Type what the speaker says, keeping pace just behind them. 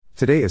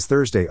Today is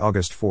Thursday,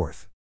 August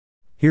 4th.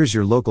 Here's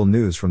your local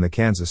news from the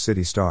Kansas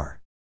City Star.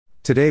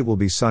 Today will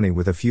be sunny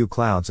with a few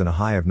clouds and a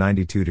high of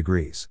 92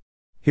 degrees.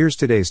 Here's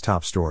today's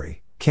top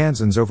story.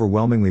 Kansans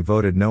overwhelmingly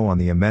voted no on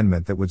the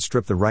amendment that would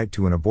strip the right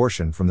to an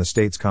abortion from the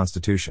state's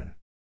constitution.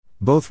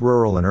 Both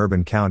rural and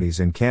urban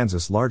counties in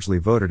Kansas largely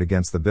voted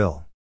against the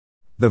bill.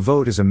 The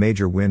vote is a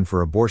major win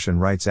for abortion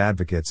rights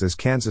advocates as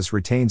Kansas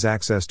retains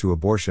access to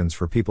abortions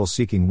for people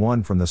seeking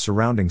one from the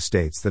surrounding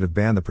states that have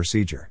banned the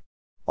procedure.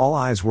 All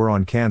eyes were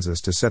on Kansas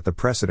to set the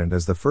precedent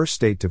as the first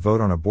state to vote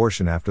on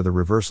abortion after the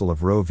reversal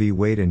of Roe v.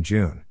 Wade in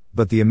June,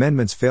 but the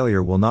amendment's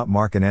failure will not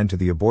mark an end to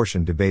the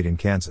abortion debate in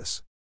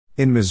Kansas.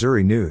 In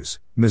Missouri news,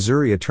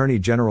 Missouri Attorney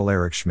General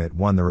Eric Schmitt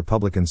won the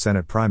Republican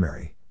Senate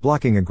primary,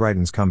 blocking a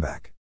Greitens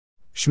comeback.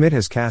 Schmitt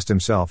has cast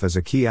himself as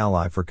a key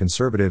ally for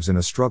conservatives in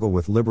a struggle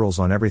with liberals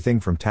on everything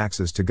from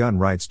taxes to gun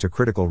rights to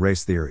critical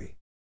race theory.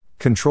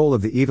 Control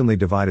of the evenly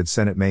divided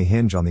Senate may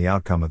hinge on the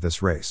outcome of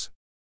this race.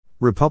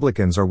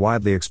 Republicans are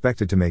widely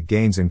expected to make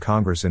gains in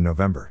Congress in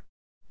November.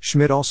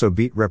 Schmitt also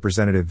beat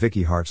Representative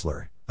Vicky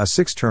Hartzler, a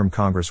six-term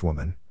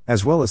congresswoman,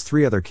 as well as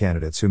three other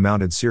candidates who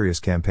mounted serious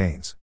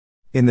campaigns.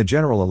 In the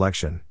general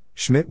election,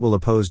 Schmitt will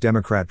oppose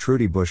Democrat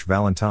Trudy Busch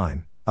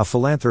Valentine, a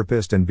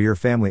philanthropist and beer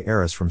family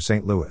heiress from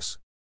St. Louis.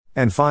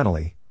 And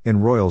finally,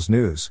 in Royals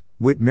news,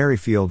 Whit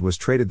Merrifield was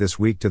traded this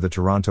week to the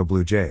Toronto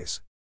Blue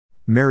Jays.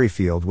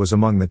 Merrifield was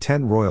among the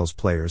 10 Royals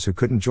players who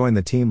couldn't join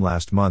the team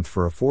last month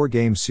for a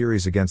 4-game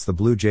series against the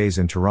Blue Jays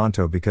in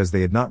Toronto because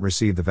they had not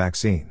received the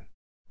vaccine.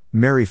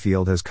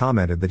 Merrifield has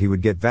commented that he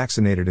would get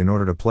vaccinated in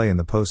order to play in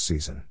the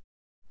postseason.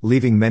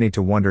 Leaving many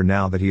to wonder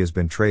now that he has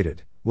been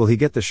traded, will he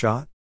get the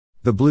shot?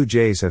 The Blue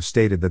Jays have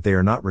stated that they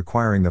are not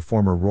requiring the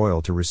former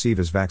Royal to receive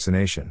his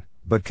vaccination,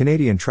 but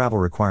Canadian travel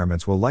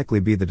requirements will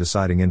likely be the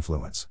deciding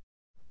influence.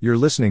 You're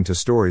listening to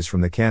stories from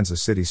the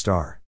Kansas City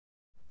Star.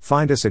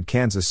 Find us at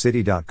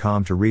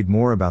kansascity.com to read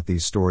more about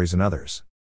these stories and others.